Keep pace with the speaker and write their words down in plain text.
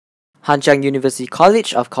Chiang University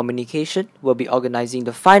College of Communication will be organising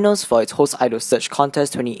the finals for its Host Idol Search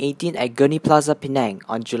Contest 2018 at Gurney Plaza, Penang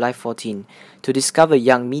on July 14 to discover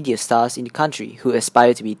young media stars in the country who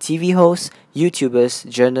aspire to be TV hosts, YouTubers,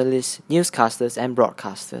 journalists, newscasters and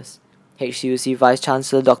broadcasters. HCUC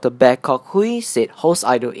Vice-Chancellor Dr. Hooi said Host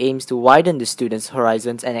Idol aims to widen the students'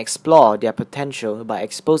 horizons and explore their potential by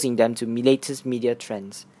exposing them to latest media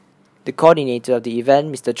trends. The coordinator of the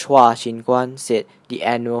event, Mr. Chua Chin Guan, said the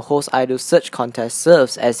annual Host Idol Search Contest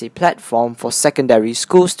serves as a platform for secondary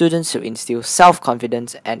school students to instill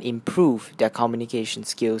self-confidence and improve their communication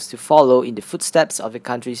skills to follow in the footsteps of the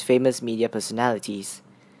country's famous media personalities.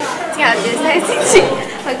 I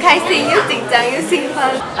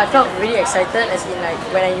felt really excited, as in like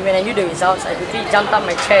when I knew the results, I quickly jumped up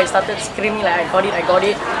my chair and started screaming like I got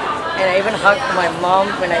it. And I even hugged my mom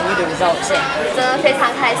when I knew the results. 真的非常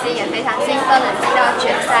开心，也非常兴奋能进到决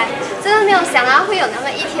赛。真的没有想到会有那么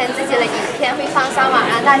一天，自己的影片会放上网，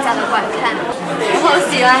让大家都观看。然后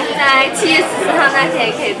希望在7月14号那天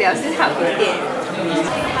可以表现好一点。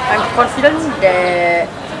I'm confident that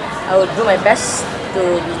I will do my best to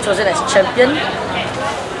be chosen as champion.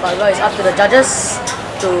 But it's up to the judges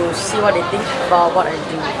to see what they think about what I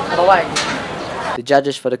do. The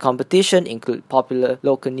judges for the competition include popular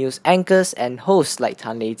local news anchors and hosts like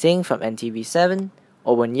Tan Ley Teng from NTV7,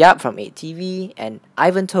 Owen Yap from 8TV, and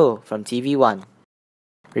Ivan Toh from TV1.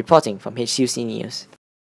 Reporting from HCUC News.